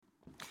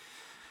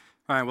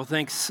All right, well,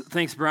 thanks,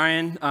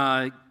 Brian.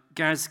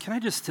 Guys, can I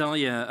just tell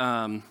you,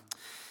 some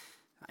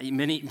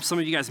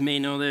of you guys may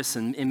know this,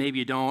 and maybe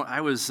you don't.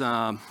 I was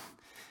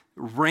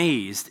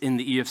raised in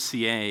the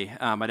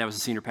EFCA. My dad was a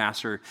senior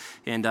pastor,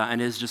 and it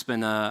has just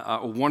been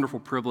a wonderful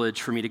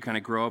privilege for me to kind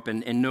of grow up,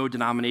 and no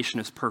denomination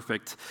is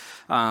perfect,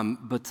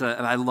 but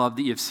I love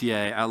the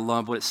EFCA. I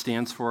love what it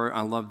stands for.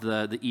 I love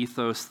the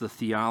ethos, the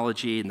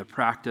theology, and the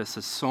practice.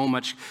 There's so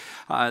much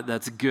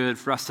that's good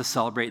for us to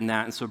celebrate in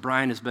that, and so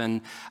Brian has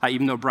been,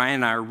 even though Brian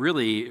and I are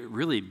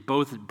really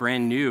both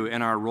brand new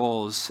in our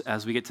roles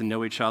as we get to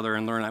know each other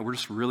and learn, we're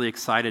just really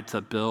excited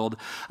to build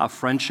a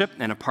friendship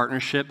and a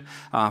partnership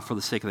for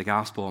the sake of the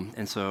gospel.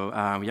 And so,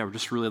 we're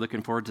just really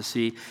looking forward to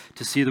see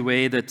the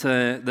way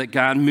that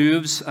God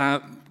moves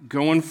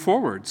going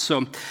forward.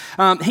 So,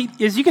 hey,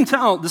 as you can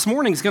tell, this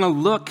morning is going to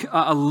look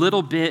a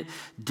little bit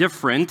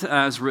different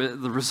as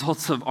the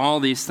results of all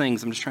these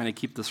things. I'm just trying to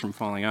keep this from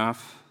falling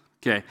off.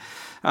 Okay.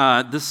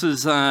 This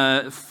is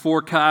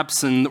 4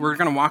 cups, and we're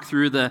going to walk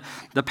through the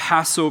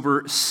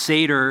Passover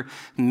Seder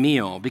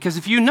meal. Because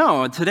if you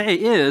know, today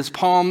is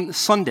Palm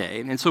Sunday.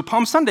 And so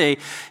Palm Sunday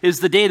is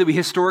the day that we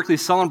historically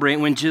celebrate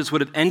when Jesus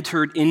would have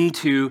entered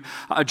into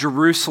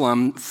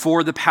Jerusalem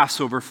for the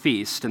Passover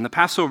feast. And the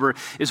Passover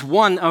is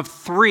one of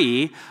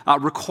 3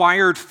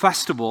 required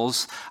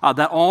festivals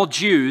that all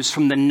Jews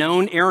from the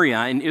known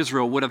area in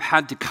Israel would have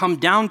had to come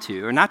down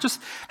to, or not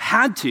just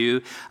had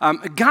to,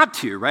 got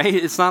to, right?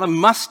 It's not a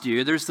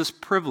must-do. There's this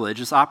privilege,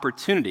 this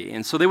opportunity.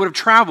 And so they would have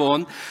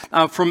traveled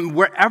from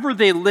wherever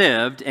they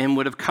lived and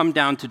would have come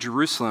down to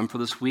Jerusalem for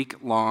this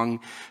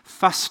week-long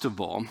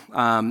festival.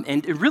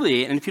 And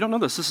if you don't know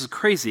this is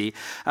crazy.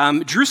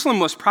 Jerusalem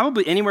was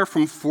probably anywhere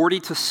from 40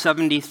 to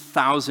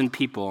 70,000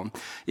 people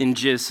in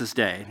Jesus'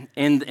 day.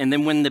 And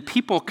then when the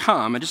people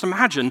come, and just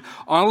imagine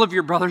all of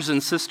your brothers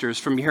and sisters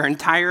from your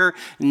entire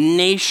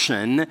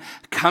nation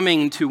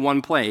coming to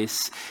one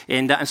place.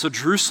 And so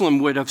Jerusalem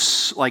would have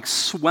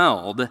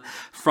swelled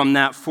from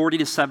that 40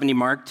 to 70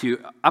 mark to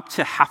up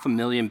to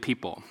 500,000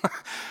 people,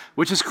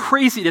 which is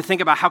crazy to think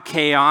about how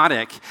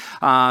chaotic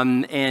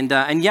and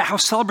yet how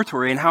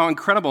celebratory and how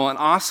incredible and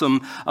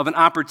awesome of an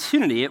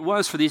opportunity it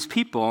was for these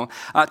people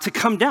to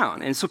come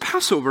down. And so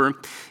Passover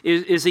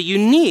is a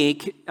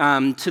unique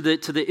to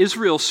the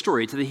Israel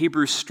story, to the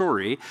Hebrew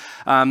story.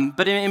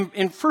 But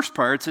in first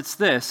parts, it's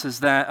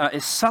that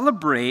it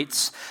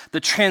celebrates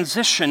the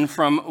transition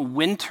from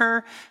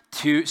winter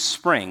to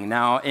spring.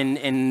 Now,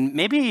 in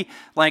maybe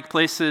like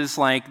places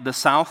like the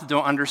South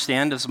don't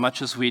understand as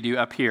much as we do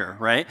up here,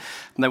 right?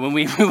 That when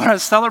we want to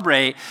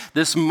celebrate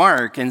this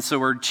mark, and so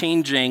we're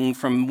changing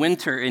from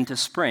winter into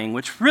spring,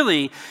 which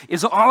really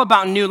is all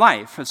about new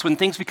life. It's when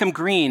things become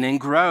green and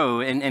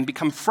grow and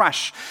become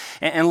fresh,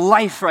 and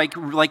life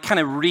like kind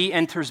of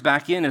re-enters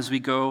back in as we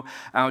go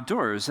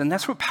outdoors. And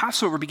that's what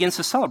Passover begins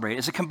to celebrate,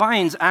 is it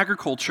combines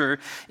agriculture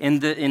in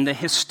the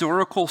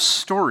historical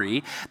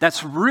story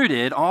that's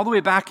rooted all the way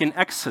back in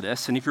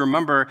Exodus. And if you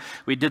remember,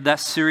 we did that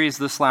series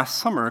this last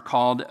summer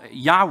called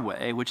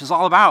Yahweh, which is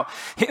all about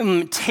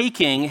him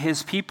taking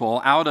his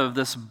people out of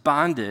this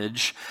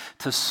bondage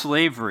to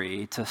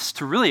slavery, to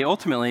really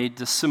ultimately,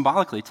 to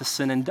symbolically, to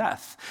sin and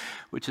death,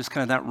 which is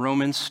kind of that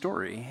Roman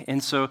story.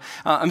 And so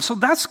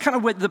that's kind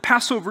of what the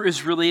Passover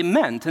is really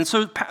meant. And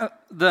so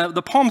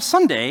the Palm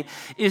Sunday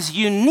is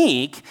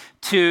unique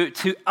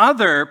to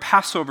other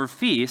Passover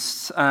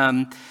feasts,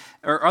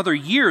 or other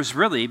years,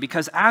 really,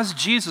 because as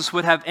Jesus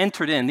would have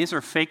entered in, these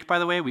are fake, by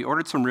the way. We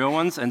ordered some real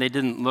ones, and they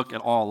didn't look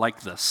at all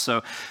like this,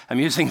 so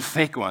I'm using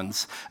fake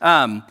ones.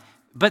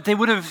 But they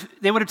would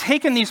have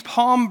taken these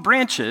palm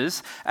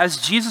branches as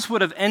Jesus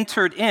would have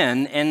entered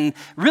in, and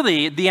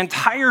really the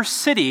entire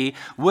city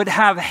would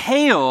have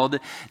hailed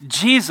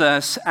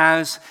Jesus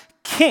as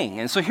king.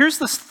 And so here's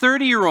this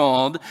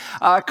 30-year-old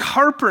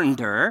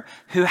carpenter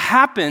who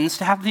happens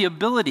to have the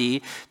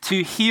ability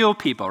to heal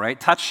people, right?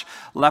 Touch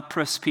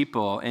leprous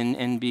people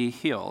and be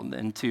healed,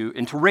 and to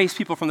raise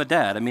people from the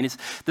dead. I mean, it's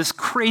this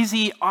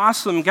crazy,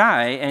 awesome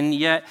guy,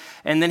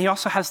 and then he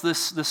also has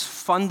this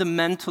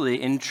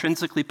fundamentally,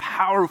 intrinsically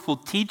powerful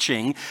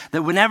teaching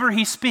that whenever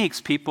he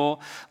speaks,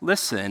 people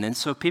listen. And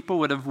so people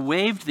would have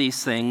waved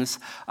these things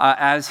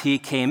as he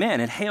came in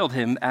and hailed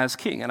him as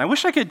king. And I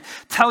wish I could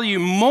tell you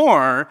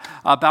more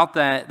about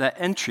that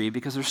entry,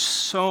 because there's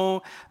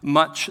so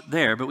much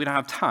there, but we don't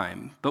have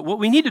time. But what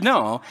we need to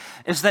know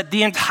is that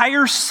the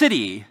entire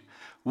city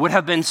would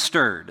have been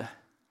stirred.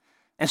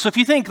 And so if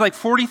you think like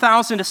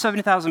 40,000 to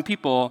 70,000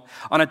 people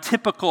on a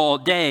typical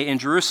day in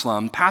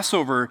Jerusalem,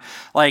 Passover,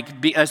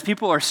 as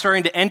people are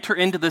starting to enter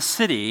into the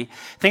city,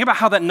 think about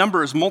how that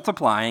number is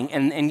multiplying,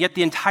 and yet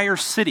the entire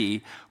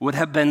city would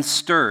have been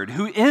stirred.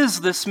 Who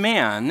is this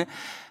man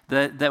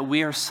that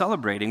we are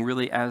celebrating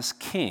really as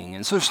king?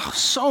 And so there's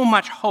so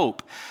much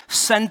hope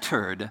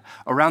centered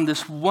around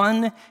this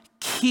one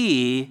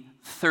key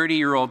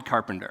 30-year-old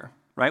carpenter,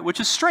 right? Which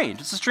is strange.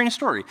 It's a strange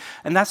story.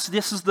 And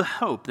this is the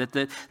hope, that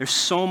there's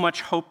so much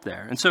hope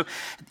there. And so,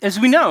 as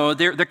we know,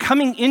 they're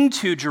coming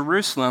into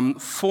Jerusalem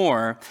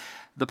for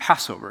the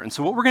Passover. And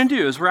so what we're going to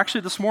do is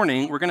this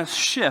morning, we're going to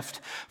shift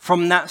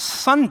from that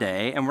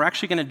Sunday, and we're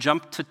actually going to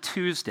jump to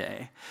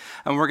Tuesday.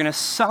 And we're going to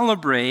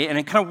celebrate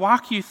and kind of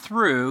walk you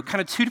through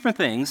kind of two different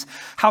things,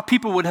 how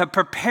people would have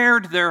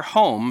prepared their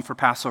home for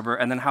Passover,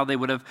 and then how they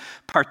would have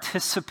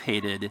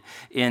participated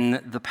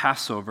in the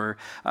Passover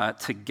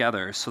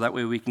together. So that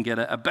way we can get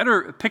a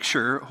better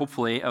picture,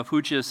 hopefully, of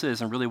who Jesus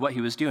is and really what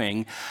he was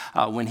doing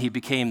when he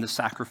became the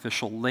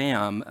sacrificial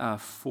lamb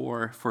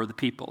for the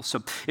people.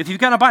 So if you've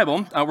got a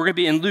Bible, we're going to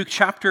be in Luke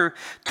chapter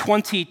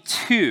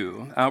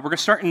 22. We're going to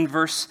start in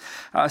verse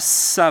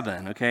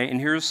 7, okay?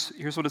 And here's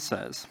what it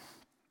says.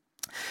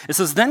 It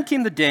says, "Then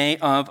came the day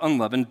of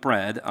unleavened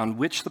bread on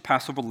which the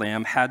Passover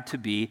lamb had to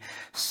be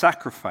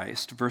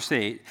sacrificed." Verse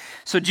 8.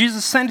 "So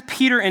Jesus sent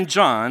Peter and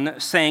John,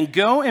 saying,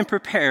 'Go and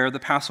prepare the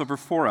Passover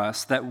for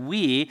us, that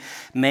we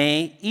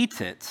may eat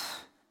it.'"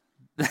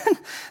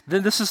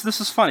 Then this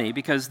is funny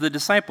because the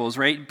disciples,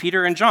 right,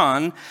 Peter and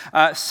John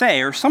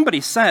say, or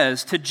somebody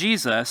says to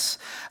Jesus,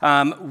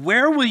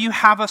 "Where will you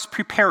have us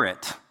prepare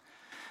it?"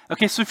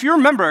 Okay, so if you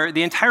remember,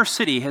 the entire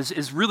city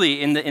is really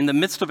in the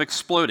midst of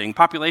exploding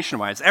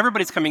population-wise.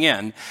 Everybody's coming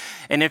in,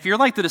 and if you're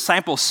like the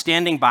disciples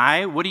standing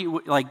by,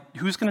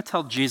 who's going to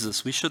tell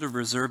Jesus we should have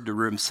reserved a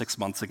room 6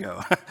 months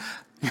ago?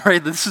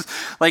 Right? This is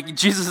like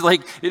Jesus.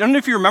 Like, I don't know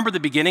if you remember the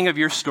beginning of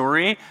your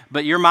story,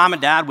 but your mom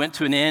and dad went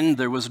to an inn.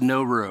 There was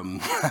no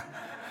room.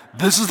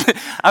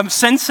 I'm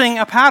sensing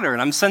a pattern.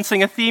 I'm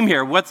sensing a theme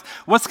here. What's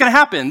going to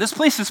happen? This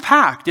place is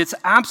packed. It's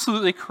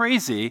absolutely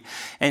crazy.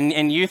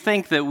 And you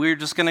think that we're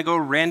just going to go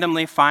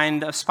randomly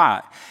find a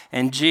spot.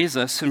 And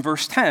Jesus, in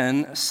verse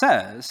 10,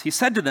 says, he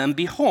said to them,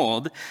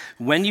 "Behold,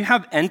 when you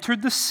have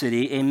entered the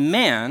city, a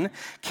man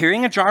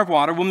carrying a jar of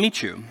water will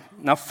meet you.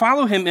 Now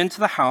follow him into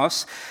the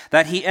house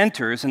that he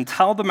enters and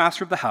tell the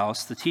master of the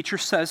house, the teacher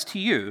says to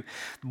you,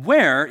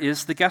 'Where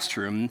is the guest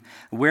room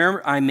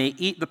where I may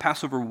eat the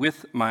Passover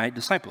with my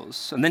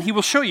disciples?' And then he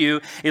will show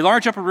you a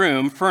large upper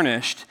room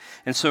furnished,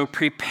 and so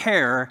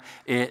prepare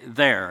it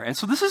there." And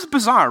so this is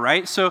bizarre,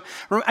 right? So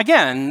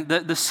again,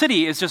 the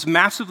city is just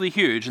massively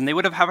huge, and they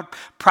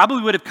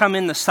probably would have come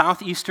in the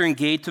southeastern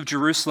gate of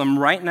Jerusalem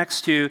right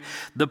next to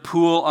the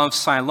pool of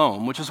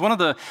Siloam, which is one of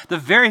the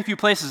very few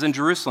places in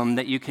Jerusalem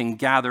that you can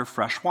gather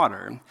fresh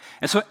water.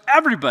 And so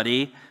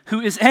everybody who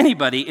is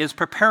anybody is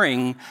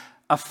preparing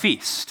a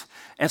feast.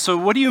 And so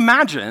what do you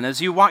imagine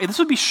as you walk? This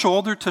would be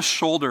shoulder to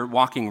shoulder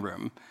walking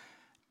room.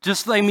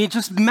 Just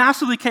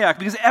massively chaotic,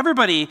 because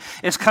everybody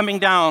is coming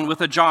down with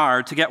a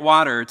jar to get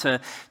water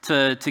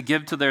to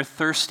give to their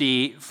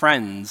thirsty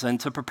friends and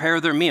to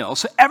prepare their meal.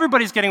 So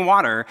everybody's getting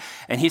water,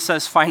 and he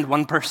says, "Find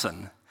one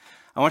person.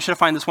 I want you to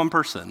find this one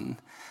person,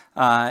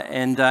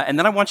 and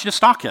then I want you to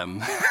stalk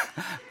him."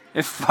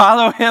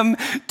 Follow him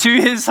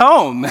to his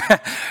home.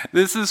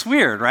 This is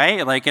weird, right?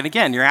 And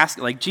again, you're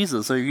asking,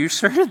 Jesus, are you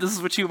sure this is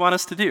what you want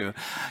us to do?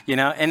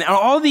 And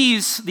all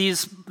these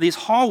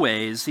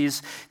hallways,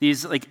 these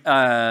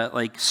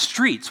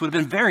streets would have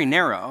been very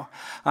narrow.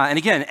 And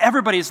again,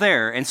 everybody's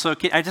there. And so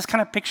I just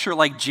kind of picture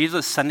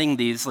Jesus sending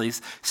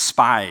these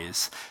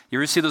spies. You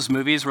ever see those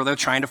movies where they're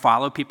trying to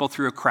follow people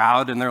through a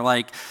crowd and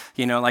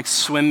they're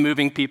swim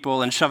moving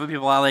people and shoving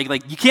people out?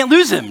 You can't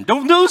lose him.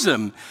 Don't lose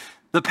him.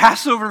 The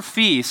Passover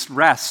feast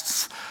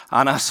rests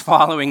on us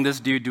following this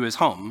dude to his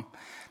home.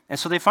 And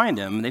so they find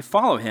him, and they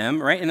follow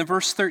him, right? In the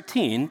verse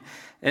 13,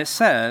 it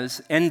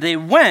says, "And they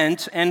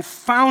went and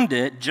found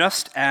it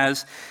just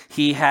as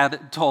he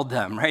had told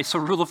them," right? So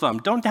rule of thumb,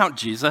 don't doubt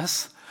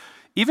Jesus.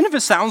 Even if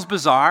it sounds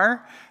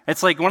bizarre,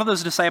 it's like one of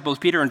those disciples,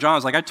 Peter and John,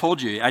 is like, I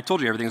told you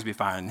everything's going to be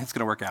fine. It's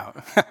going to work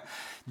out.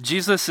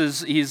 Jesus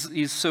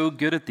he's so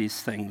good at these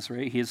things,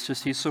 right?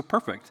 He's so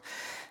perfect.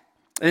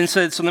 And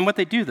so then what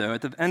they do, though,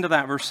 at the end of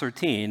that verse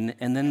 13,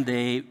 and then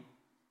they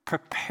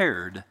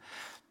prepared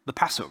the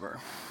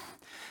Passover.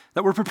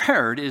 That we're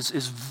prepared is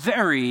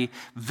very,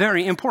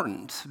 very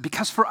important,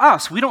 because for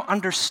us, we don't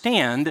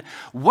understand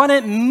what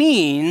it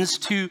means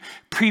to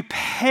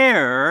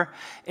prepare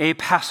a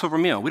Passover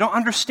meal. We don't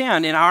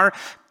understand in our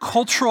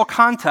cultural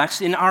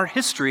context, in our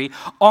history,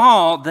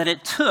 all that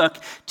it took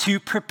to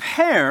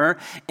prepare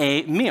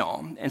a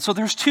meal. And so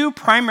there's two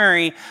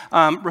primary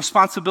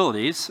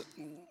responsibilities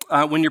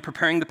when you're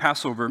preparing the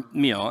Passover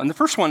meal. And the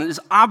first one is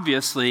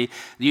obviously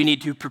you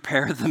need to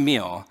prepare the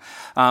meal,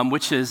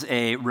 which is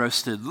a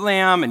roasted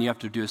lamb, and you have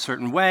to do a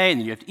certain way,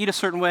 and you have to eat a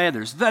certain way.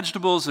 There's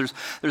vegetables.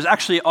 There's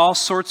actually all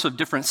sorts of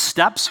different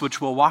steps,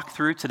 which we'll walk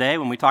through today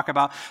when we talk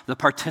about the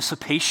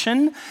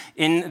participation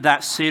in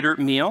that Seder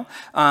meal.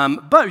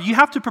 But you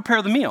have to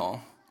prepare the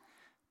meal.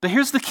 But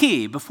here's the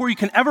key. Before you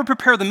can ever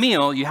prepare the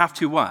meal, you have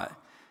to what?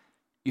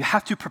 You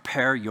have to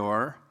prepare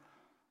your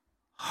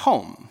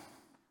home.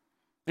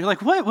 You're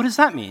like, what? What does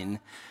that mean?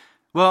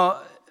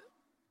 Well,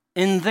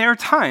 in their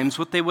times,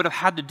 what they would have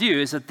had to do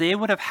is that they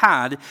would have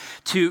had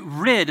to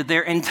rid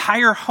their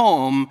entire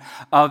home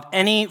of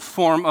any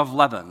form of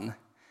leaven.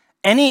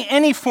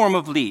 any form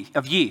of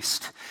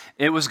yeast,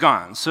 it was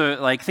gone. So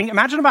like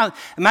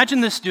imagine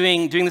this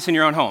doing this in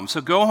your own home.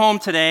 So go home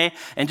today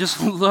and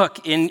just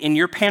look in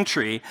your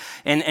pantry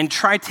and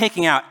try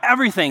taking out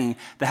everything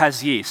that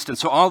has yeast. And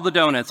so all the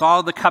donuts,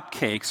 all the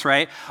cupcakes,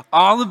 right?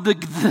 All of the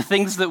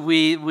things that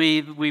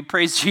we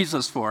praise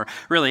Jesus for,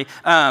 really,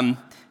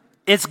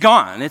 it's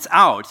gone, it's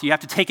out. You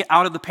have to take it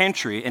out of the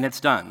pantry and it's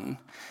done.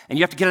 And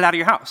you have to get it out of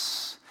your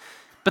house.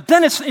 But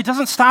then it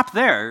doesn't stop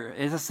there.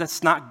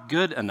 That's not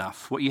good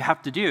enough. What you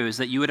have to do is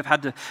that you would have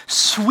had to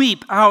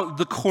sweep out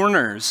the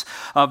corners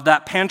of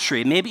that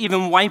pantry, maybe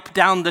even wipe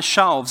down the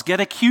shelves,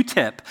 get a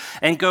Q-tip,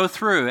 and go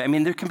through. I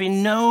mean, there can be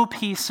no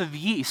piece of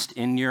yeast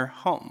in your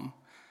home.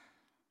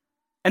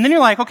 And then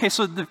you're like, okay,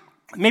 so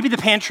maybe the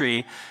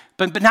pantry,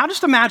 but now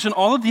just imagine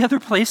all of the other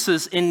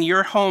places in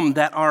your home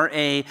that are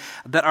a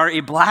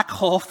black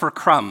hole for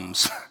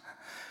crumbs.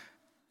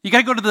 You got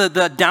to go to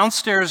the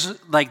downstairs,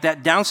 like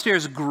that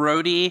downstairs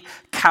grody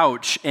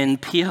couch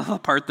and peel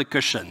apart the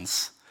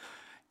cushions.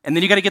 And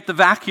then you got to get the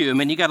vacuum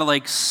and you got to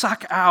like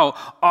suck out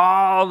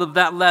all of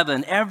that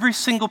leaven. Every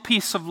single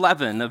piece of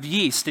leaven, of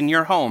yeast in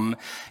your home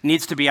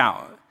needs to be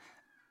out.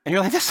 And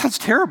you're like, that sounds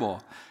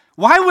terrible.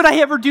 Why would I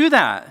ever do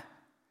that?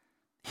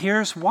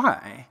 Here's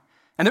why.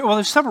 And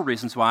there's several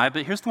reasons why,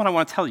 but here's the one I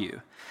want to tell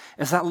you,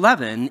 is that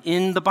leaven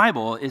in the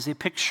Bible is a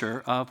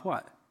picture of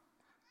what?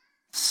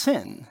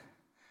 Sin.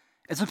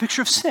 It's a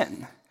picture of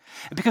sin.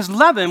 Because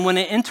leaven, when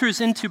it enters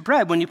into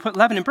bread, when you put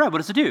leaven in bread, what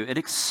does it do? It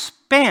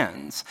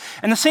expands.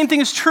 And the same thing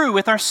is true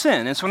with our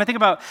sin. And so when I think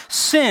about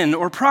sin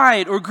or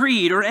pride or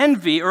greed or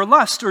envy or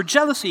lust or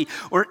jealousy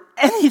or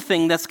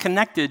anything that's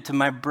connected to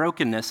my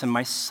brokenness and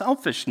my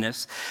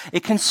selfishness,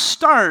 it can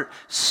start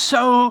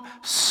so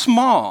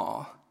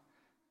small.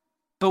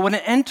 But when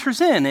it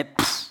enters in, it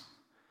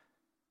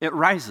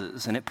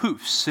rises and it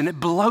poofs and it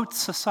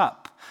bloats us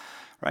up.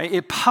 Right?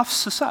 It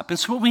puffs us up. And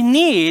so what we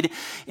need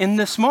in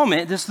this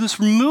moment, this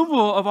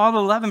removal of all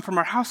the leaven from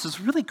our house, is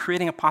really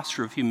creating a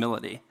posture of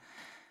humility.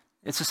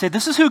 It's to say,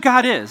 this is who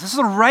God is. This is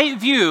a right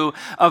view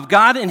of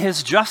God in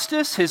his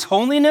justice, his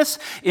holiness,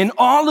 in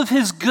all of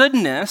his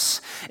goodness,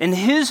 in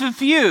his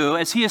view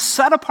as he is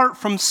set apart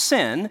from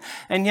sin,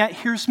 and yet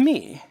here's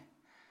me.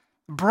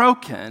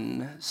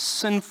 Broken,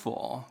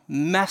 sinful,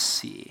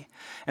 messy.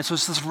 And so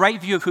it's this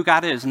right view of who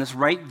God is and this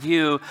right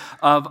view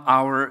of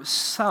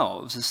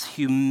ourselves, this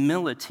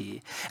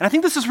humility. And I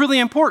think this is really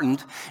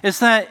important, is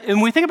that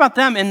when we think about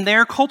them in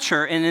their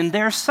culture and in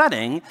their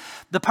setting,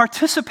 the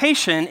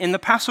participation in the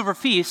Passover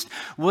feast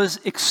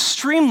was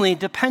extremely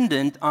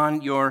dependent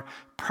on your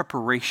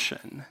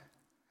preparation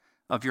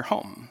of your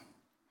home.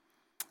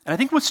 And I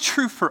think what's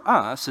true for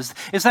us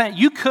is that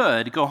you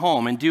could go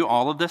home and do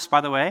all of this, by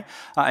the way,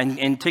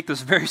 and take this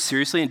very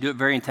seriously and do it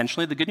very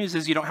intentionally. The good news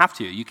is you don't have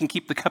to. You can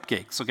keep the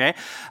cupcakes, okay?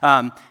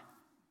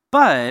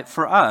 But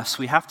for us,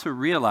 we have to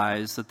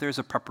realize that there's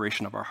a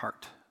preparation of our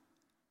heart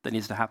that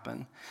needs to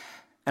happen.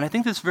 And I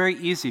think that's very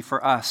easy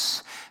for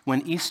us.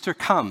 When Easter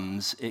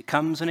comes, it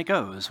comes and it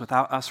goes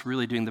without us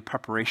really doing the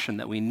preparation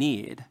that we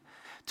need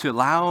to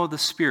allow the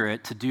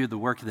Spirit to do the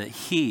work that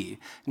he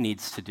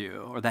needs to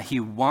do or that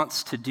he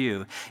wants to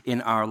do in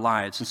our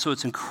lives. And so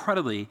it's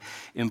incredibly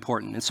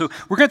important. And so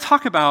we're going to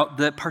talk about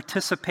the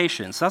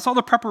participation. So that's all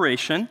the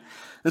preparation.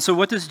 And so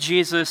what does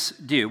Jesus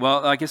do?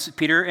 Well, I guess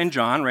Peter and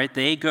John, right,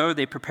 they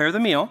prepare the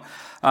meal.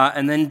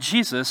 And then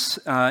Jesus,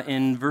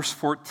 in verse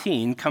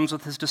 14, comes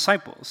with his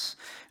disciples.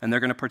 And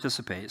they're going to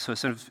participate. So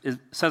it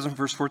says in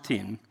verse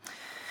 14,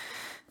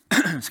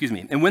 excuse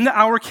me, and when the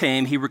hour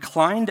came, he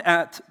reclined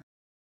at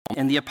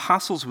and the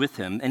apostles with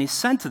him, and he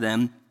said to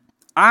them,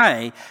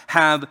 I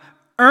have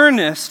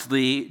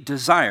earnestly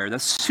desired,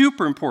 that's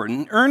super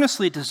important,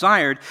 earnestly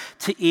desired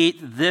to eat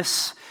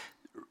this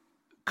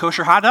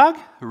kosher hot dog,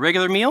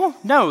 regular meal?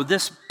 No,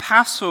 this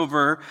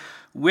Passover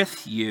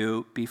with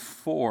you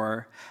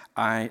before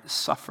I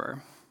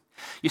suffer.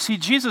 You see,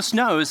 Jesus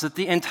knows that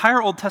the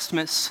entire Old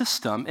Testament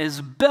system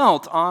is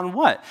built on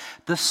what?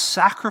 The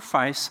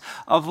sacrifice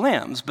of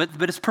lambs, but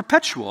it's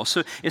perpetual.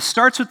 So it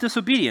starts with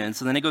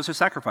disobedience, and then it goes to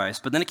sacrifice,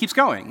 but then it keeps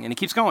going, and it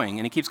keeps going,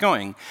 and it keeps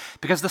going,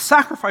 because the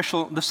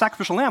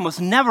sacrificial lamb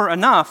was never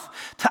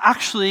enough to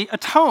actually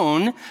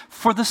atone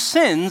for the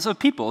sins of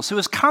people. So it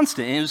was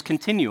constant, and it was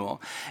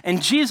continual.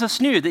 And Jesus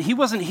knew that he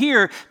wasn't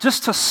here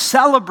just to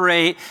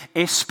celebrate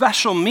a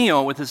special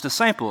meal with his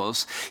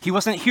disciples. He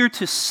wasn't here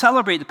to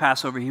celebrate the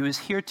Passover. He was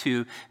here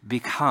to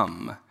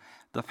become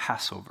the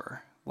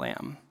Passover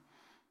lamb.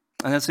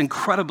 And that's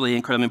incredibly,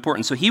 incredibly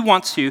important. So he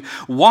wants to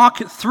walk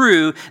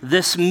through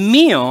this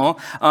meal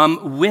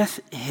with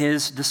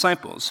his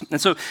disciples. And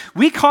so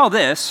we call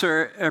this,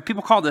 or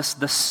people call this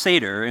the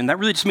Seder, and that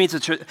really just means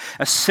it's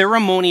a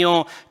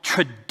ceremonial,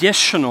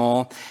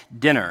 traditional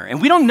dinner.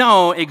 And we don't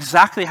know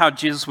exactly how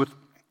Jesus would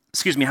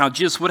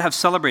have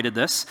celebrated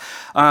this,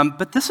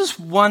 but this is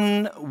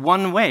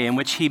one way in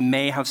which he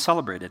may have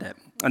celebrated it.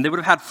 And they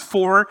would have had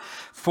four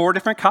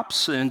different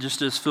cups, and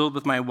just as filled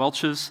with my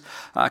Welch's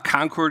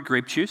Concord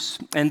grape juice.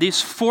 And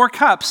these 4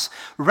 cups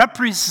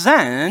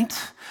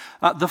represent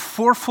the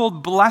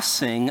fourfold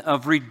blessing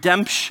of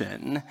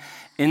redemption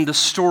in the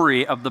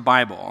story of the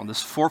Bible,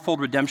 this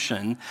fourfold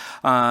redemption,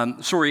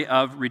 story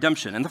of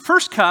redemption. And the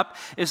first cup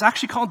is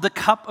actually called the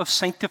cup of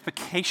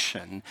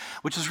sanctification,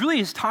 which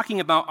is talking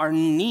about our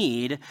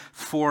need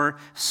for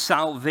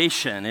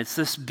salvation. It's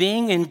this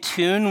being in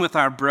tune with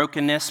our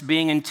brokenness,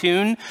 being in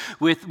tune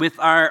with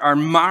our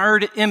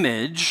marred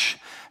image,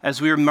 as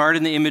we are marred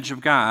in the image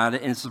of God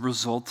as a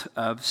result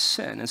of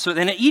sin. And so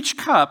then at each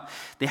cup,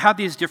 they have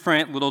these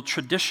different little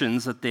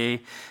traditions that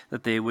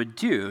they would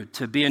do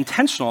to be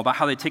intentional about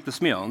how they take this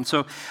meal. And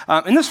so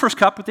in this first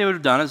cup, what they would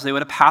have done is they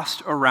would have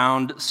passed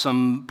around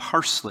some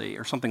parsley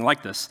or something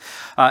like this.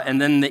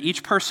 And then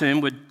each person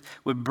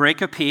would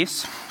break a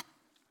piece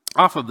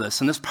off of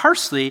this. And this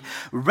parsley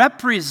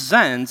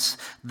represents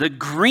the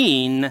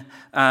green,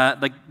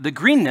 the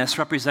greenness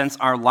represents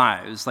our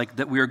lives, like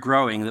that we are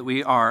growing, that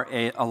we are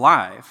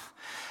alive.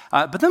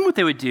 But then what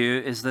they would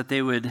do is that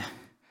they would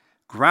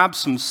grab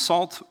some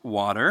salt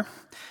water,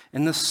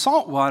 and the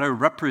salt water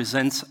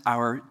represents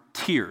our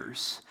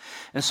tears.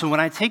 And so when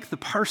I take the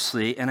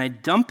parsley and I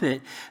dump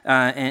it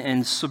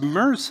and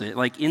submerge it,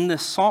 like in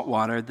this salt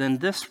water, then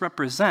this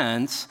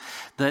represents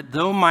that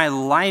though my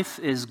life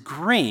is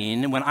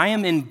green, when I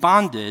am in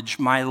bondage,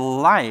 my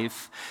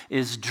life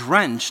is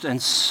drenched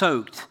and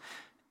soaked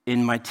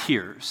in my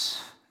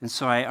tears. And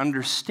so I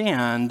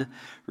understand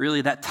really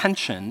that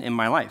tension in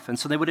my life. And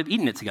so they would have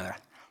eaten it together.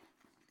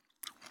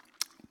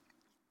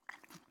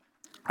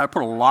 I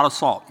put a lot of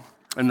salt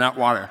in that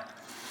water.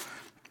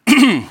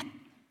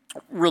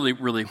 Really,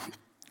 really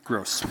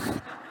gross.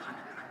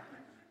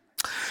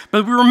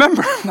 But we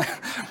remember,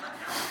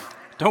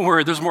 don't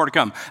worry, there's more to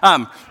come.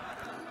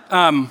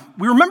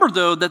 We remember,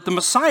 though, that the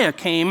Messiah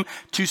came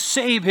to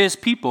save his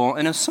people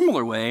in a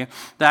similar way,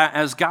 that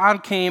as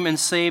God came and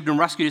saved and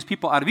rescued his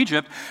people out of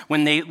Egypt,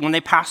 when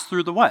they passed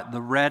through the what?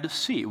 The Red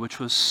Sea, which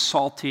was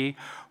salty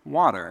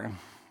water.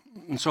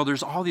 And so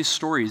there's all these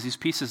stories, these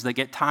pieces that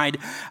get tied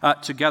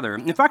together.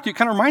 In fact, it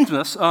kind of reminds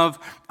us of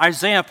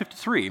Isaiah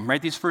 53, right?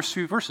 These first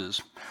few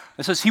verses.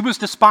 It says, "He was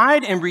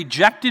despised and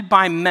rejected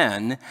by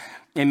men,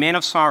 a man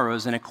of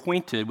sorrows and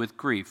acquainted with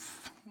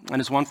grief. And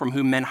as one from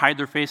whom men hide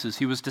their faces,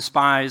 he was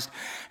despised,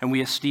 and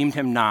we esteemed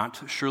him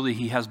not. Surely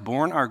he has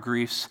borne our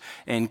griefs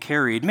and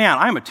carried." Man,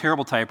 I'm a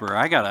terrible typer.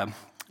 I gotta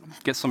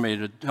get somebody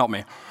to help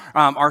me.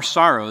 "Our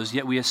sorrows,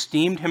 yet we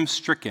esteemed him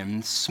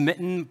stricken,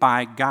 smitten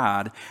by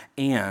God,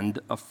 and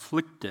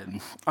afflicted."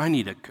 I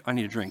need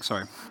a drink,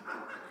 sorry.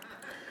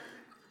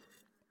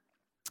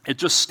 It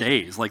just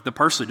stays, like the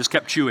parsley just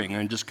kept chewing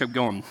and just kept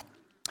going.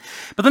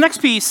 But the next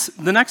piece,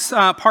 the next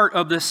part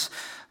of this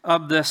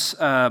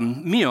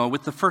meal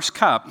with the first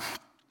cup,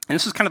 and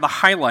this is kind of the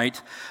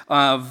highlight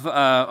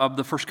of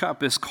the first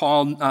cup, is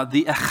called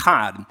the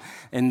echad.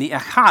 And the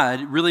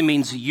echad really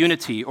means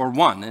unity or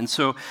one. And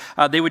so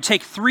they would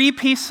take 3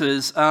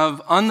 pieces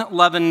of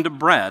unleavened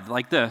bread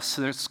like this.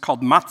 It's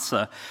called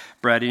matzah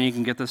bread, and you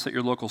can get this at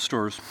your local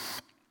stores.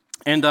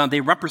 And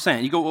they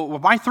represent, you go, well,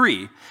 why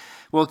 3?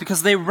 Well,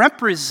 because they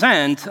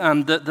represent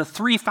the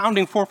 3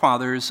 founding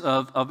forefathers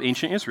of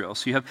ancient Israel.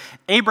 So you have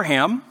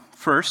Abraham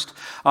first,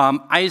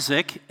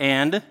 Isaac,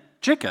 and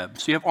Jacob.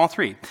 So you have all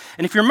 3.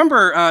 And if you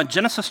remember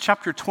Genesis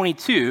chapter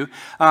 22,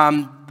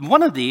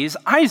 one of these,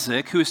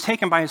 Isaac, who was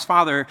taken by his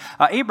father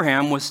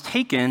Abraham, was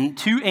taken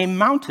to a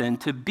mountain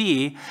to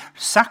be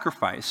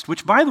sacrificed.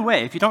 Which, by the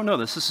way, if you don't know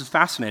this is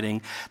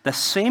fascinating. The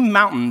same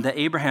mountain that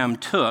Abraham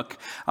took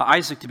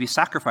Isaac to be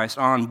sacrificed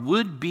on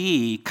would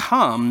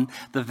become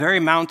the very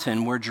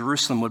mountain where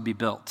Jerusalem would be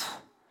built,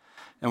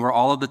 and where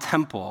all of the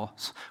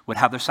temples would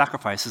have their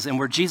sacrifices, and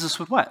where Jesus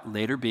would what?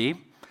 Later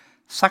be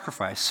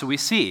sacrifice. So we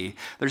see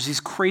there's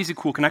these crazy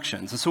cool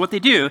connections. And so what they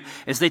do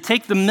is they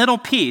take the middle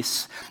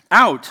piece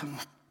out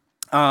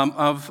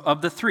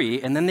of the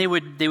 3, and then they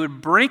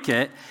would break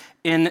it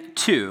in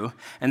 2,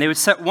 and they would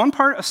set one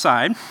part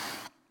aside.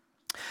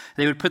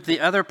 They would put the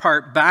other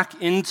part back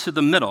into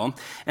the middle,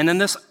 and then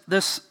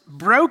this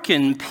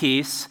broken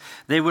piece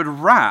they would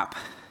wrap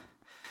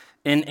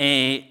in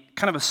a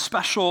kind of a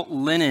special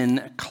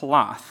linen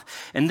cloth.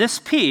 And this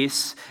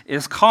piece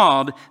is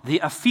called the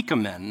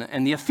afikomen.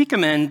 And the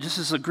afikomen just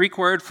is a Greek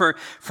word for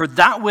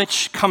that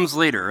which comes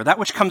later, or that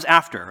which comes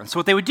after. And so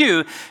what they would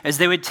do is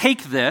they would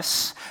take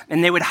this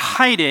and they would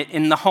hide it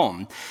in the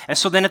home. And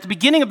so then at the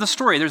beginning of the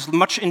story, there's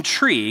much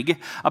intrigue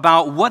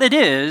about what it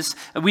is.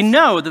 We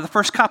know that the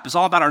first cup is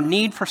all about our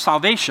need for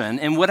salvation,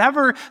 and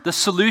whatever the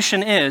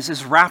solution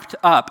is wrapped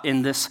up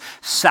in this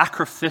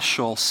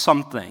sacrificial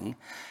something.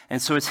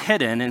 And so it's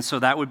hidden, and so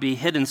that would be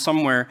hidden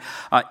somewhere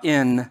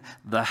in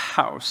the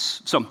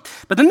house.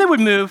 But then they would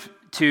move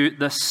to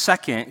the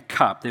second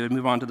cup. They would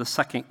move on to the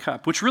second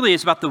cup, which really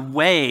is about the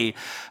way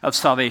of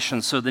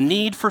salvation. So the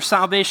need for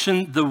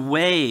salvation, the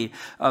way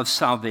of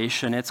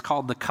salvation. It's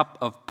called the cup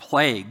of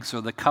plagues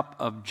or the cup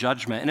of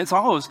judgment. And it's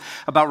always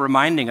about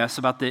reminding us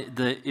about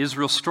the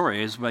Israel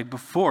stories, like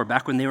before,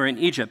 back when they were in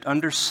Egypt,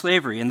 under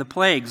slavery and the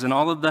plagues and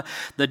all of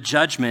the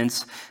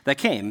judgments that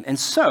came. And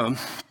so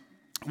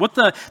what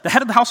the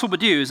head of the household would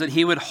do is that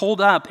he would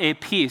hold up a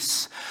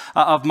piece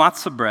of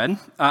matzah bread,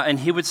 and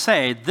he would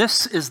say,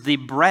 "This is the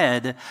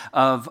bread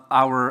of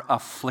our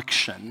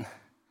affliction."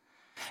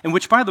 And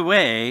which, by the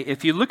way,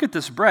 if you look at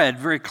this bread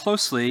very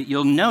closely,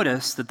 you'll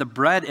notice that the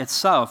bread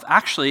itself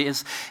actually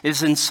is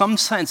in some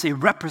sense a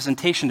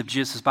representation of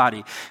Jesus'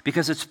 body,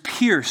 because it's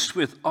pierced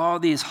with all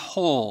these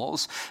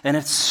holes, and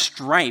it's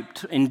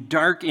striped and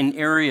dark in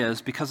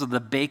areas because of the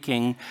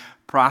baking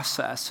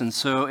process. And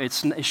so it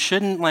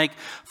shouldn't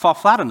fall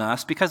flat on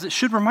us, because it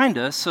should remind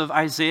us of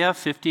Isaiah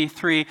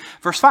 53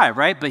 verse 5,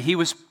 right? But he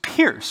was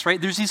pierced,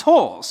 right? There's these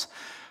holes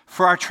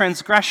for our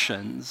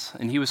transgressions,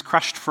 and he was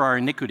crushed for our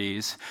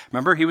iniquities.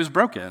 Remember, he was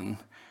broken.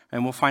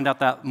 And we'll find out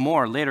that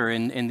more later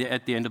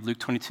at the end of Luke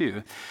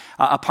 22.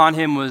 Upon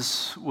him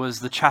was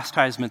the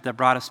chastisement that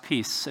brought us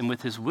peace, and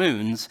with his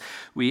wounds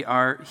we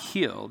are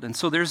healed. And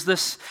so there's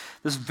this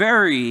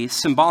very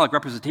symbolic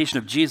representation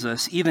of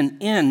Jesus even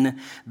in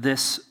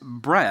this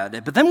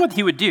bread. But then what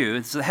he would do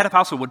is the head of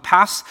household would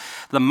pass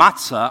the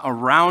matzah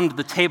around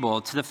the table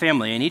to the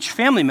family, and each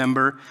family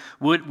member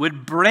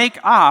would break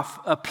off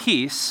a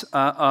piece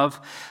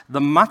of the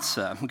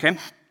matzah, okay?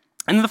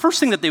 And the first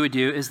thing that they would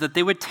do is that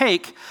they would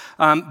take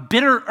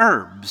bitter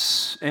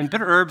herbs. And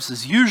bitter herbs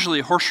is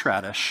usually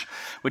horseradish,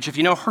 which, if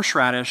you know,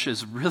 horseradish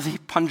is really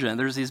pungent.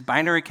 There's these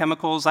binary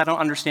chemicals. I don't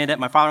understand it.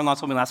 My father-in-law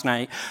told me last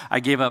night. I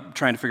gave up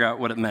trying to figure out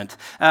what it meant.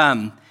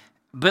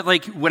 But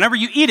whenever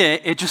you eat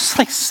it, it just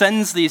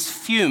sends these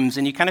fumes,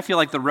 and you kind of feel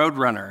like the road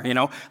runner,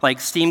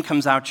 steam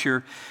comes out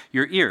your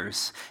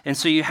ears. And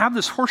so you have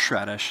this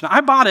horseradish. Now,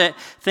 I bought it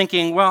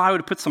thinking, well, I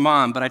would put some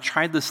on, but I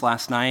tried this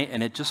last night,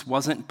 and it just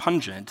wasn't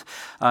pungent.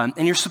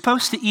 And you're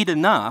supposed to eat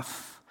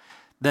enough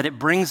that it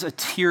brings a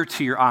tear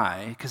to your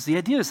eye, because the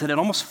idea is that it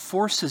almost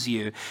forces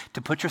you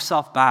to put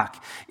yourself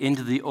back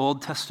into the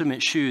Old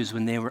Testament shoes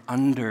when they were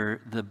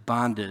under the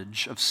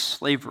bondage of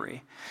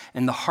slavery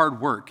and the hard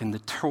work and the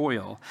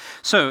toil.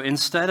 So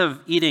instead of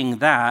eating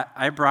that,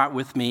 I brought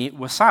with me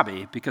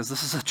wasabi, because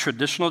this is a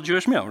traditional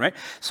Jewish meal, right?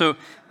 So,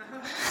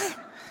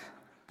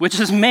 which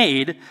is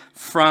made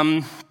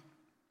from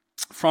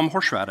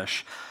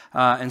horseradish.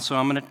 And so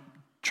I'm going to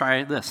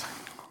try this.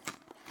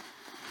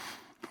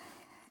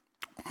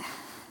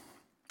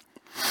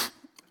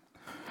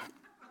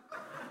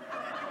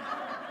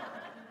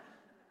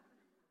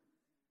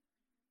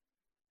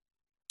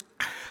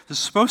 This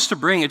is supposed to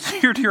bring a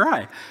tear to your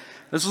eye.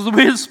 This is the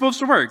way it's supposed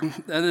to work.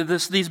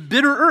 These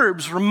bitter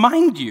herbs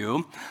remind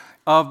you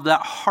of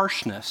that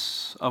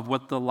harshness of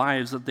what the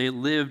lives that they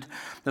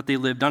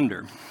lived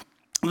under.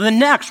 The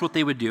next, what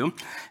they would do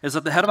is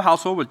that the head of a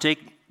household would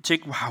take.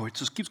 Wow, it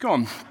just keeps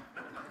going.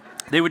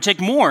 They would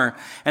take more,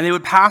 and they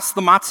would pass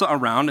the matzah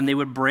around, and they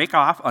would break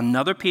off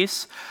another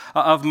piece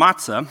of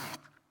matzah,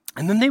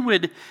 and then they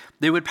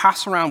would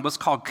pass around what's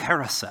called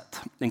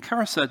keraset. And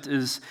keraset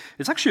is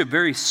actually a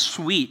very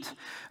sweet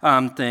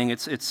thing.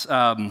 It's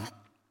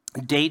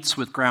dates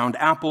with ground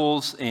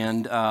apples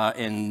and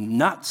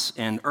nuts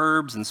and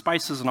herbs and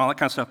spices and all that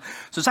kind of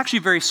stuff. So it's actually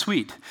very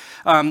sweet.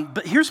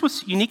 But here's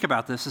what's unique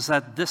about this, is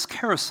that this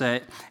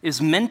keraset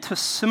is meant to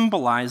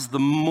symbolize the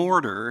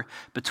mortar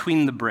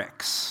between the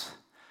bricks.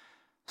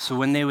 So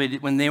when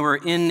they were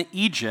in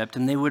Egypt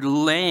and they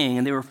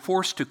were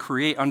forced to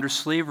create under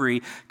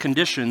slavery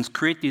conditions,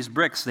 create these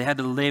bricks, they had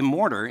to lay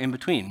mortar in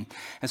between.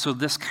 And so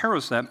this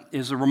keraset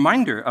is a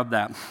reminder of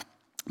that.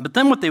 But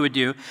then what they would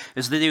do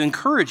is that they would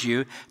encourage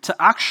you to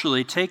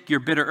actually take your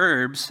bitter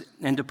herbs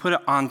and to put it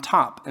on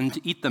top and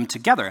to eat them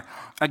together.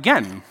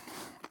 Again,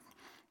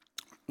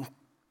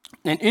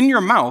 and in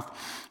your mouth,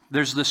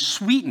 there's this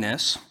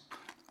sweetness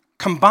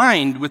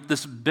combined with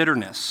this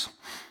bitterness.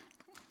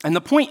 And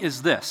the point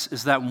is this,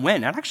 is that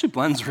when, it actually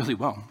blends really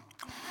well.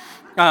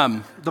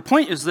 The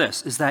point is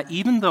this, is that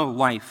even though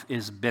life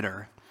is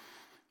bitter,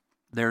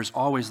 there's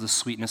always the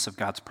sweetness of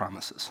God's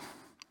promises.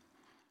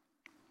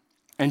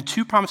 And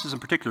two promises in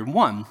particular.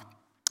 One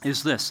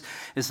is this,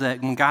 is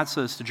that when God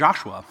says to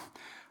Joshua,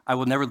 I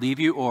will never leave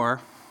you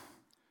or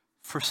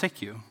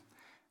forsake you.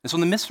 And so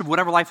in the midst of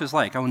whatever life is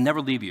like, I will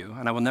never leave you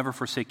and I will never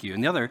forsake you.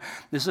 And the other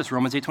is this,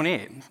 Romans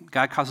 8:28.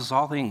 God causes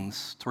all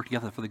things to work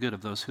together for the good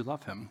of those who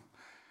love him.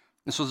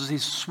 And so there's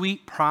these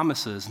sweet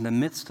promises in the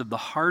midst of the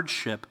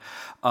hardship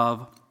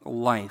of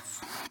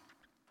life.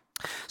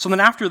 So then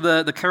after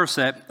the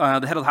keraset,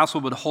 the head of the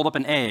household would hold up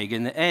an egg,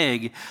 and the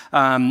egg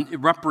it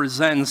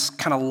represents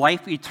kind of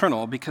life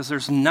eternal, because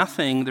there's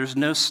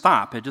no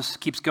stop. It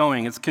just keeps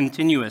going. It's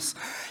continuous.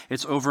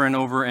 It's over and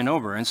over and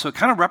over. And so it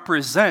kind of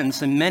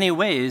represents, in many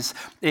ways,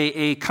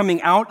 a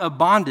coming out of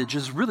bondage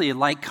is really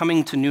like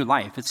coming to new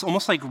life. It's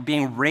almost like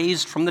being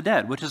raised from the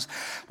dead, which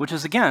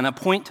is again, a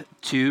point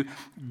to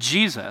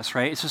Jesus,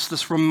 right? It's just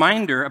this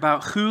reminder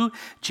about who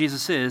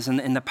Jesus is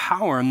and the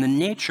power and the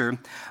nature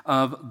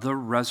of the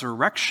resurrection.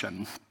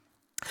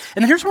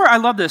 And here's where I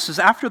love this, is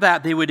after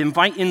that, they would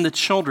invite in the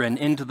children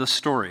into the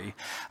story.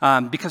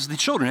 Because the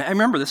children, I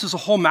remember, this is a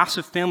whole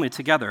massive family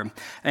together.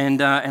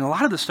 And a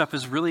lot of this stuff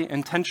is really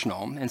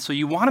intentional. And so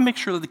you want to make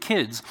sure that the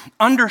kids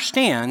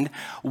understand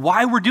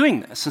why we're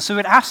doing this. And so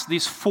it asks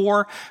these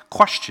 4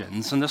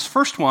 questions. And this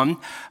first one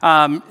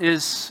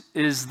is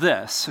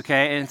this,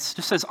 okay? And it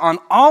just says, on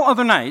all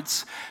other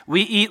nights,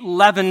 we eat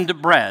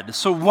leavened bread.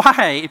 So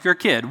why, if you're a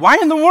kid, why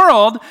in the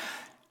world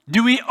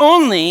do we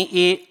only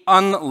eat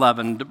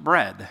unleavened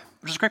bread?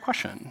 Which is a great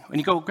question. And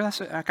you go, gosh,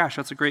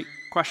 that's a great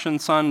question,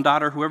 son,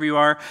 daughter, whoever you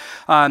are.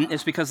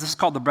 It's because this is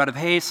called the bread of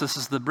haste. This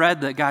is the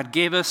bread that God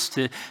gave us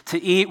to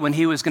eat when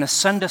he was going to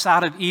send us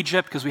out of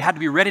Egypt, because we had to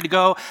be ready to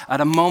go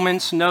at a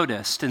moment's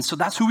notice. And so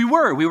that's who we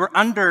were. We were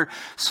under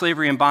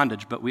slavery and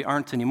bondage, but we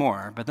aren't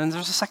anymore. But then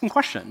there's a second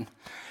question.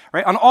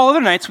 Right? On all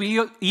other nights,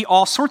 we eat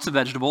all sorts of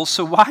vegetables,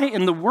 so why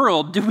in the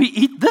world do we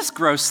eat this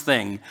gross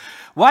thing?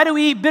 Why do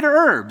we eat bitter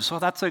herbs?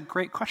 Well, that's a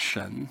great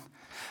question,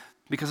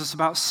 because it's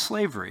about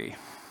slavery,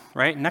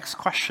 right? Next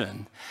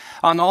question.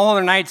 On all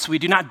other nights, we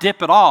do not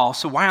dip at all,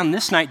 so why on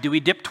this night do we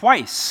dip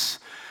twice?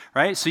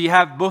 Right? So you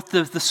have both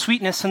the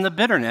sweetness and the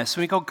bitterness.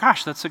 And we go,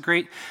 gosh, it's a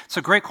great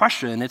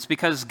question. It's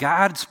because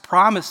God's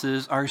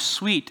promises are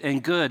sweet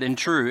and good and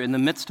true in the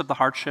midst of the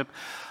hardship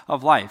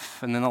of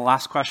life. And then the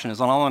last question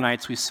is, on all the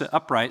nights we sit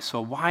upright,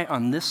 so why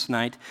on this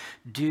night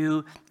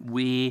do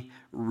we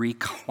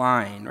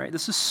recline, right?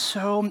 This is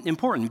so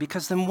important,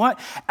 because then right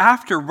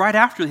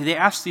after they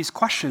ask these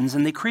questions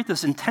and they create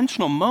this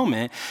intentional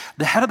moment,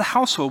 the head of the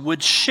household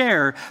would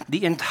share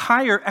the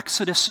entire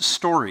Exodus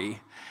story.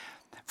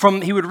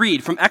 He would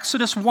read from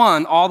Exodus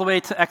 1 all the way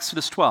to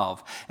Exodus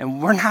 12.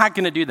 And we're not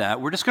going to do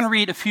that. We're just going to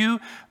read a few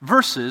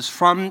verses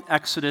from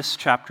Exodus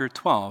chapter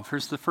 12.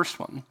 Here's the first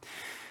one.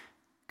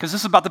 Because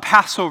this is about the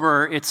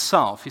Passover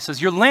itself. He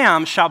says, your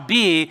lamb shall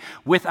be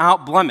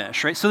without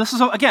blemish, right? So this is,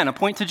 again, a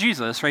point to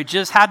Jesus, right?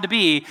 Jesus had to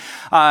be,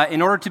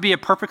 in order to be a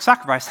perfect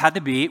sacrifice, had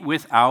to be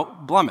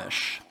without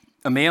blemish.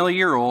 A male a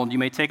year old, you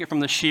may take it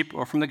from the sheep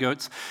or from the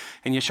goats,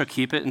 and you shall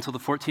keep it until the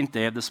 14th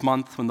day of this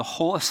month, when the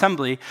whole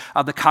assembly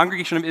of the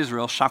congregation of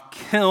Israel shall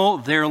kill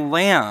their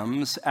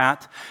lambs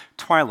at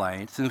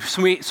twilight. And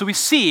so we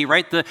see,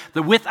 right,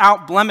 the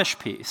without blemish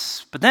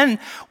piece. But then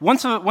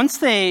once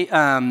they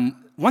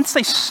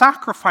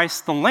sacrifice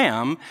the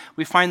lamb,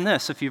 we find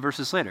this a few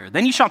verses later.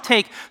 Then you shall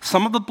take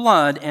some of the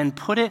blood and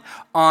put it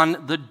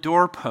on the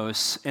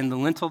doorposts and the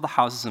lintel of the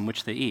houses in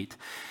which they eat.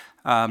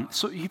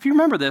 So if you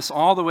remember this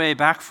all the way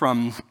back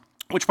from,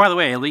 which, by the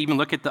way, I'll even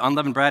look at the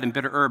unleavened bread and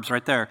bitter herbs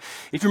right there.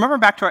 If you remember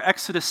back to our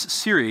Exodus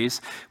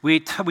series, we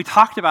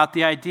talked about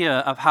the idea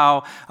of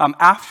how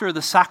after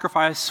the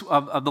sacrifice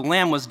of the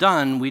lamb was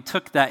done, we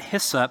took that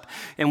hyssop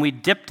and we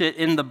dipped it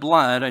in the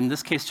blood, in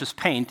this case just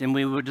paint, and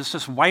we would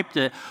just wiped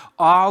it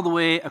all the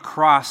way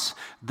across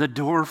the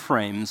door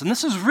frames. And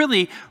this is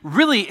really,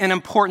 really an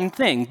important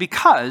thing,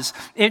 because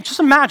just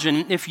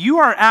imagine if you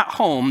are at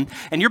home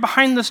and you're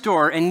behind this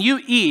door and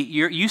you eat,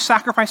 you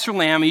sacrifice your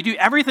lamb, and you do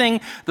everything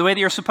the way that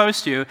you're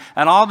supposed to,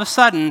 and all of a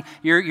sudden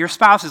your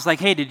spouse is like,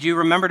 hey, did you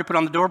remember to put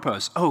on the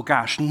doorpost? Oh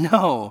gosh,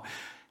 no.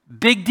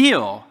 Big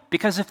deal.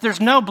 Because if there's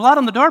no blood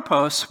on the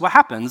doorpost, what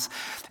happens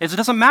is it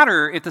doesn't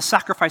matter if the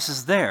sacrifice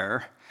is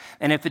there,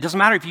 and if it doesn't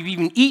matter if you've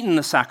even eaten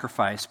the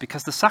sacrifice,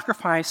 because the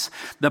sacrifice,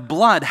 the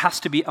blood has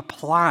to be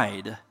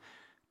applied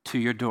to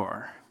your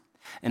door.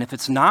 And if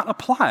it's not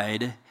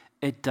applied,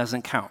 it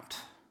doesn't count.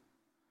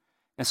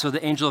 And so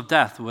the angel of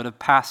death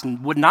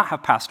would not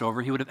have passed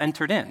over, he would have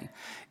entered in,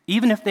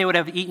 even if they would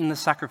have eaten the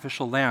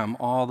sacrificial lamb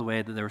all the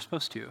way that they were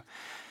supposed to.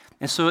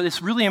 And so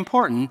it's really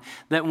important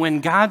that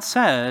when God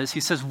says, he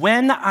says,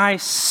 when I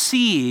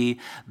see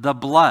the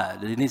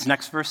blood, in these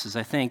next verses,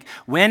 I think,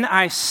 when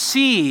I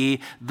see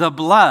the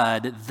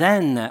blood,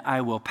 then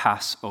I will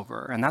pass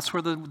over. And that's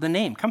where the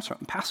name comes from,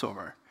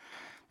 Passover.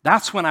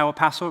 That's when I will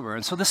pass over.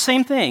 And so the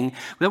same thing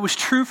that was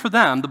true for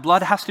them, the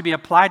blood has to be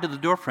applied to the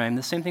doorframe.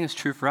 The same thing is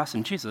true for us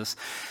in Jesus.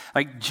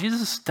 Like,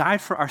 Jesus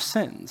died for our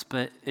sins,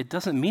 but it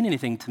doesn't mean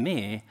anything to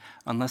me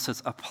unless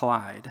it's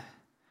applied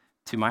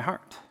to my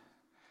heart,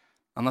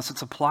 unless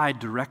it's applied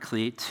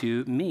directly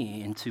to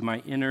me, into my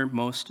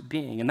innermost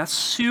being. And that's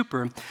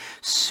super,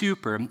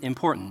 super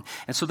important.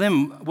 And so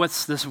then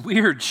what's this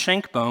weird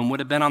shank bone would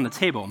have been on the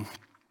table.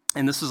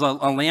 And this is a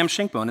lamb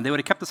shank bone, and they would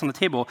have kept this on the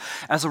table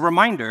as a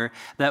reminder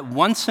that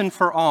once and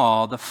for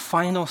all, the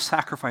final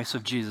sacrifice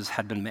of Jesus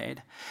had been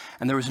made.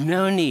 And there was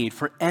no need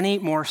for any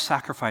more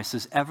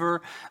sacrifices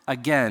ever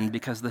again,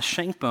 because the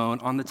shank bone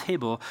on the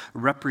table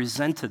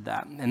represented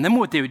that. And then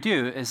what they would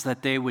do is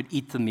that they would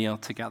eat the meal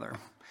together.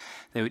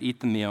 They would eat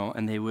the meal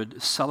and they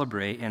would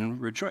celebrate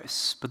and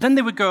rejoice. But then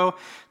they would go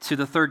to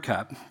the third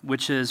cup,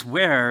 which is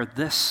where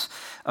this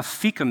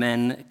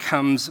afikomen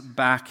comes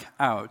back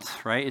out,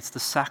 right? It's the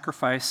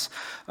sacrifice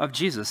of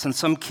Jesus. And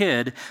some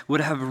kid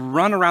would have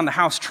run around the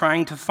house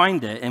trying to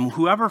find it, and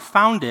whoever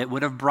found it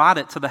would have brought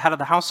it to the head of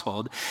the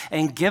household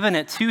and given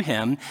it to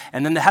him.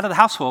 And then the head of the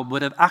household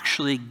would have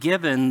actually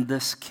given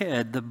this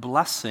kid the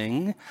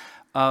blessing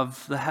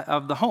of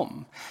the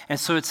home. And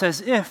so it's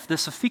as if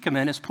this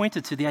afikomen is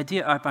pointed to the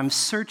idea of I'm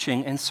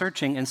searching and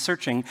searching and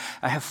searching.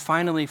 I have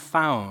finally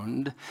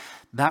found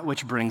that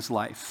which brings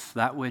life,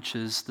 that which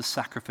is the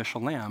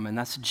sacrificial lamb. And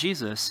that's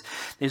Jesus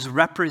is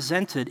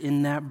represented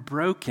in that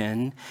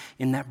broken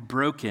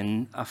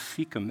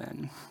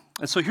afikomen.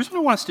 And so here's what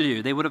I want us to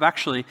do. They would have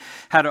actually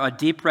had a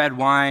deep red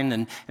wine.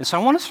 And so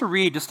I want us to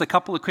read just a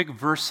couple of quick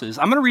verses.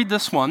 I'm going to read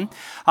this one,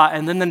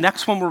 and then the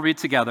next one we'll read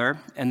together,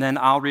 and then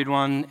I'll read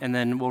one, and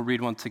then we'll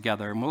read one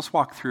together. And we'll just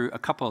walk through a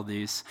couple of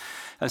these.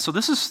 So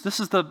this is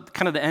the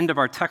kind of the end of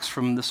our text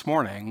from this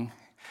morning.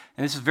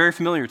 And this is very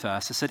familiar to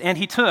us. It said, "And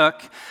he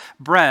took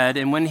bread,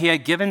 and when he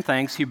had given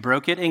thanks, he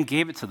broke it and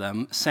gave it to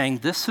them, saying,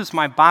 'This is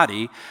my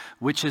body,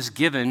 which is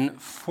given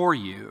for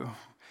you.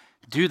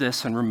 Do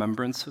this in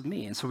remembrance of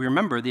me.'" And so we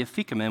remember the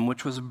afikomen,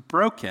 which was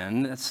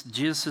broken. That's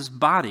Jesus'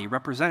 body,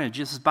 represented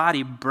Jesus'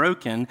 body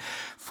broken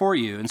for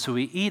you. And so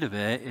we eat of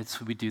it.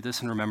 We do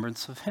this in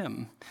remembrance of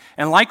him.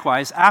 And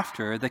likewise,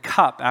 after the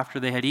cup, after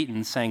they had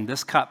eaten, saying,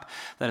 "This cup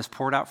that is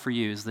poured out for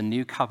you is the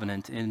new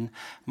covenant in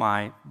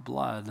my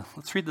blood."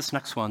 Let's read this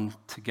next one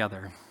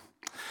together.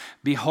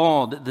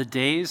 "Behold, the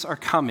days are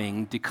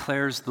coming,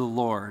 declares the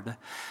Lord,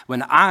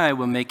 when I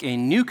will make a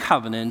new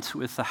covenant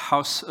with the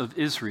house of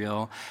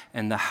Israel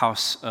and the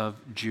house of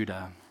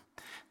Judah."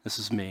 This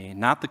is me.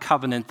 "Not the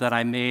covenant that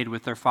I made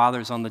with their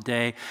fathers on the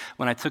day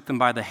when I took them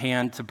by the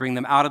hand to bring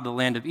them out of the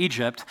land of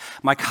Egypt,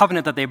 my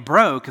covenant that they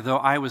broke, though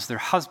I was their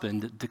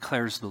husband,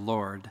 declares the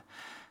Lord."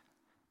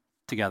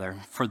 Together.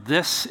 "For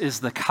this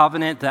is the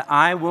covenant that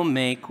I will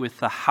make with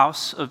the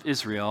house of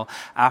Israel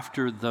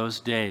after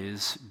those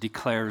days,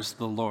 declares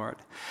the Lord.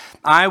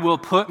 I will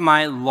put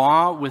my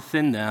law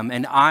within them,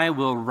 and I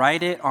will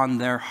write it on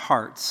their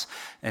hearts,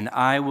 and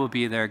I will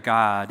be their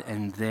God,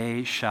 and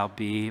they shall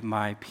be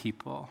my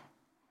people.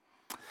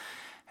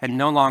 And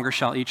no longer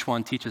shall each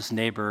one teach his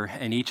neighbor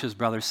and each his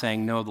brother,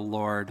 saying, 'Know the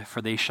Lord,' for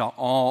they shall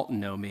all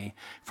know me,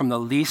 from the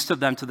least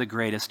of them to the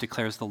greatest,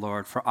 declares the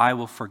Lord. For I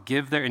will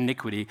forgive their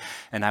iniquity,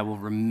 and I will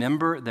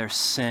remember their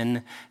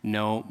sin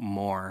no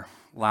more."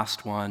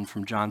 Last one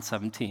from John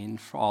 17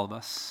 for all of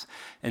us.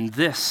 "And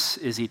this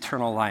is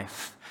eternal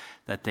life,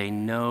 that they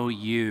know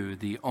you,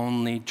 the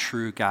only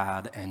true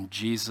God, and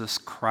Jesus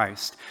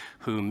Christ,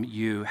 whom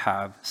you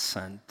have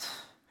sent."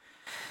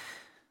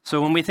 So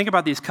when we think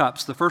about these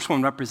cups, the first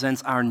one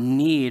represents our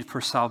need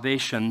for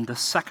salvation. The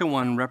second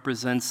one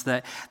represents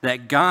that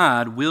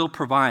God will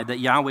provide, that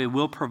Yahweh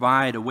will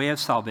provide a way of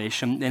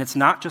salvation. And it's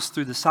not just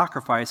through the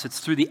sacrifice, it's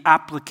through the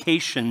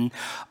application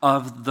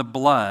of the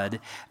blood.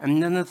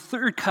 And then the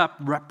third cup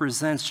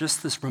represents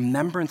just this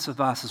remembrance of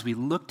us as we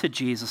look to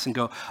Jesus and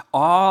go,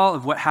 all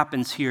of what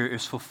happens here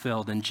is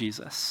fulfilled in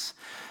Jesus.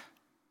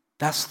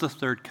 That's the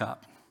third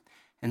cup.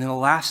 And then the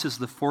last is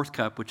the fourth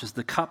cup, which is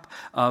the cup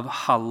of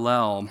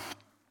Hallel,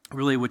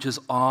 really, which is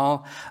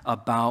all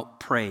about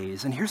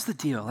praise. And here's the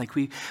deal.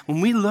 When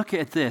we look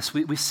at this,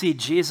 we see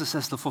Jesus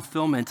as the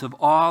fulfillment of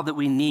all that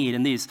we need.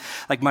 And these,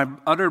 my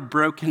utter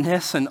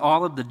brokenness and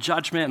all of the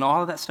judgment and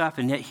all of that stuff.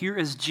 And yet here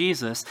is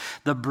Jesus,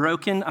 the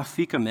broken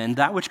afikomen,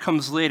 that which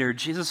comes later.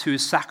 Jesus, who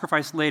is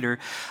sacrificed later,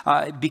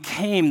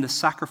 became the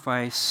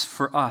sacrifice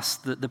for us,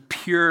 the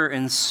pure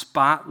and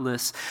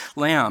spotless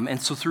lamb.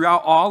 And so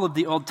throughout all of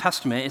the Old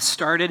Testament, it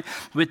started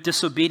with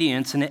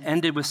disobedience and it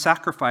ended with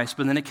sacrifice.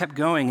 But then it kept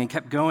going and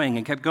kept going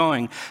and kept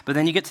going. But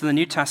then you get to the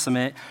New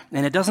Testament,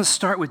 and it doesn't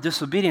start with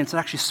disobedience. It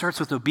actually starts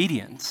with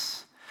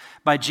obedience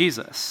by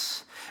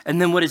Jesus.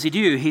 And then what does he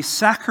do? He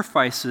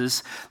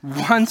sacrifices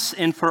once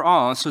and for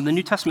all. So the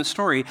New Testament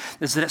story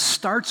is that it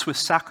starts with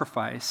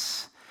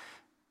sacrifice,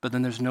 but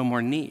then there's no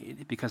more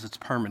need because it's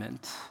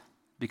permanent,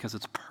 because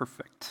it's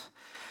perfect.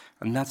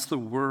 And that's the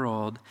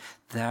world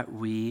that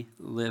we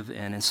live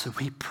in. And so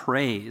we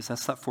praise,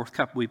 that's that fourth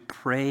cup, we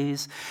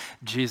praise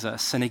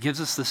Jesus. And it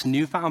gives us this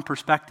newfound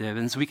perspective.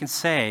 And so we can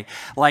say,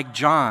 like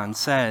John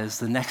says,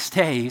 the next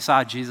day he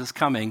saw Jesus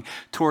coming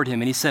toward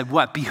him. And he said,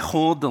 what?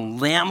 "Behold the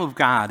Lamb of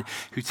God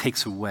who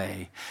takes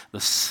away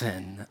the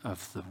sin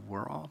of the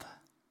world."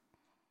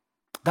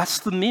 That's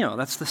the meal.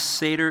 That's the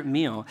Seder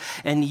meal.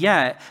 And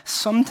yet,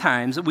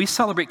 sometimes we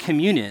celebrate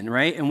communion,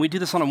 right? And we do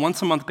this on a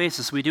once-a-month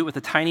basis. We do it with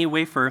a tiny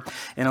wafer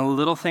and a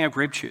little thing of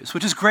grape juice,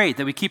 which is great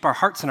that we keep our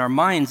hearts and our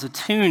minds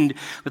attuned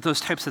with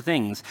those types of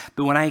things.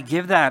 But when I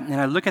give that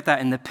and I look at that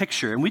in the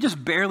picture, and we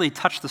just barely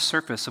touch the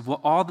surface of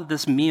what all that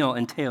this meal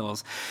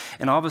entails,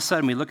 and all of a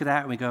sudden we look at that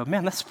and we go,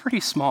 man, that's pretty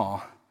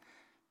small.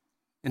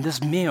 And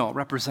this meal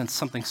represents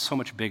something so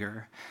much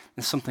bigger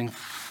and something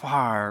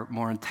far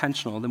more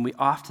intentional than we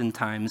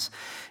oftentimes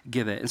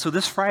give it. And so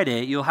this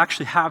Friday, you'll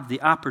actually have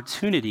the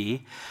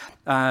opportunity,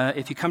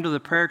 if you come to the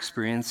prayer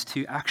experience,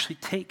 to actually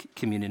take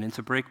communion and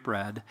to break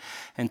bread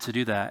and to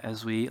do that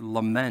as we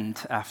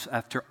lament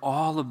after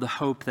all of the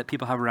hope that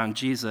people have around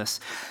Jesus,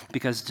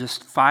 because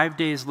just 5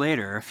 days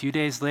later, a few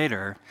days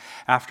later,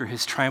 after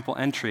his triumphal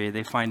entry,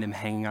 they find him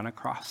hanging on a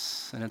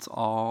cross. And it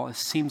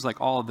seems like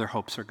all of their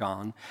hopes are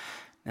gone.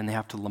 and they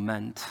have to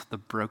lament the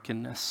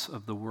brokenness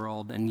of the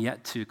world, and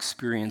yet to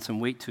experience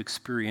and wait to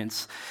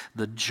experience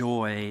the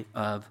joy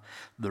of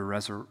the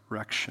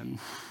resurrection.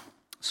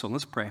 So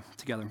let's pray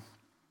together.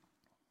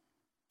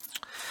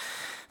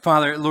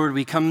 Father, Lord,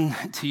 we come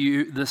to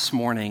you this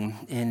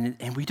morning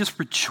and we just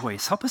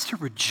rejoice. Help us to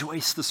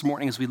rejoice this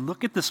morning as we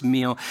look at this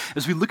meal,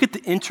 as we look at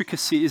the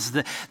intricacies,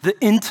 the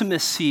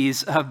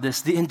intimacies of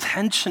this, the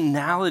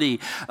intentionality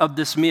of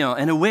this meal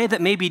in a way that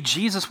maybe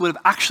Jesus would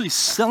have actually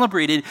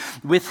celebrated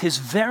with his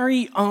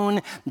very own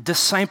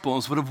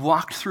disciples, would have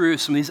walked through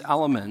some of these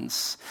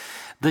elements.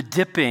 The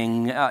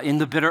dipping in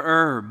the bitter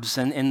herbs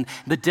and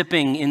the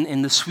dipping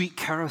in the sweet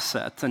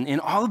carousel and in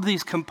all of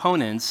these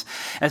components,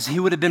 as he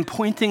would have been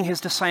pointing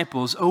his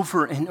disciples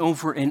over and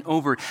over and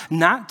over,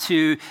 not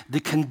to the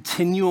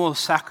continual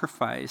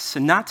sacrifice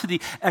and not to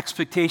the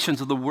expectations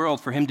of the world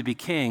for him to be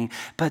king,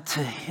 but to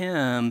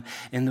him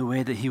in the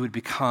way that he would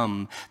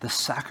become the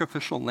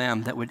sacrificial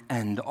lamb that would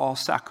end all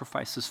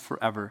sacrifices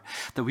forever,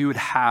 that we would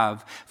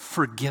have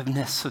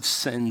forgiveness of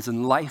sins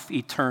and life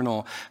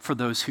eternal for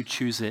those who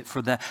choose it,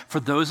 for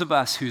those of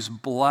us whose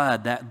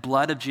blood, that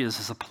blood of Jesus,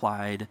 is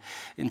applied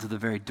into the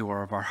very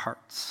door of our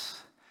hearts.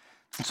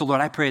 And so,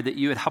 Lord, I pray that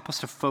you would help us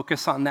to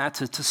focus on that,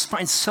 to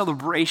find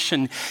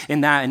celebration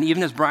in that. And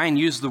even as Brian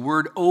used the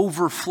word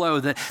overflow,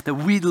 that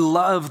we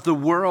love the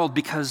world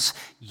because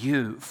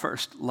you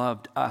first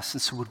loved us.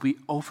 And so would we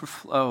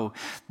overflow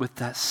with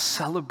that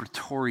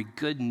celebratory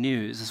good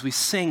news? As we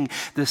sing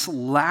this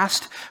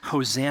last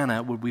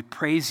Hosanna, would we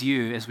praise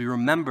you as we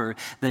remember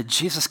that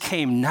Jesus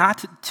came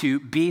not to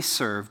be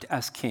served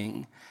as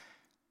king,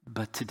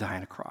 but to die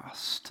on a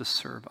cross, to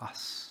serve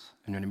us.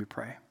 In your name we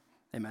pray.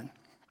 Amen.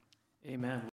 Amen.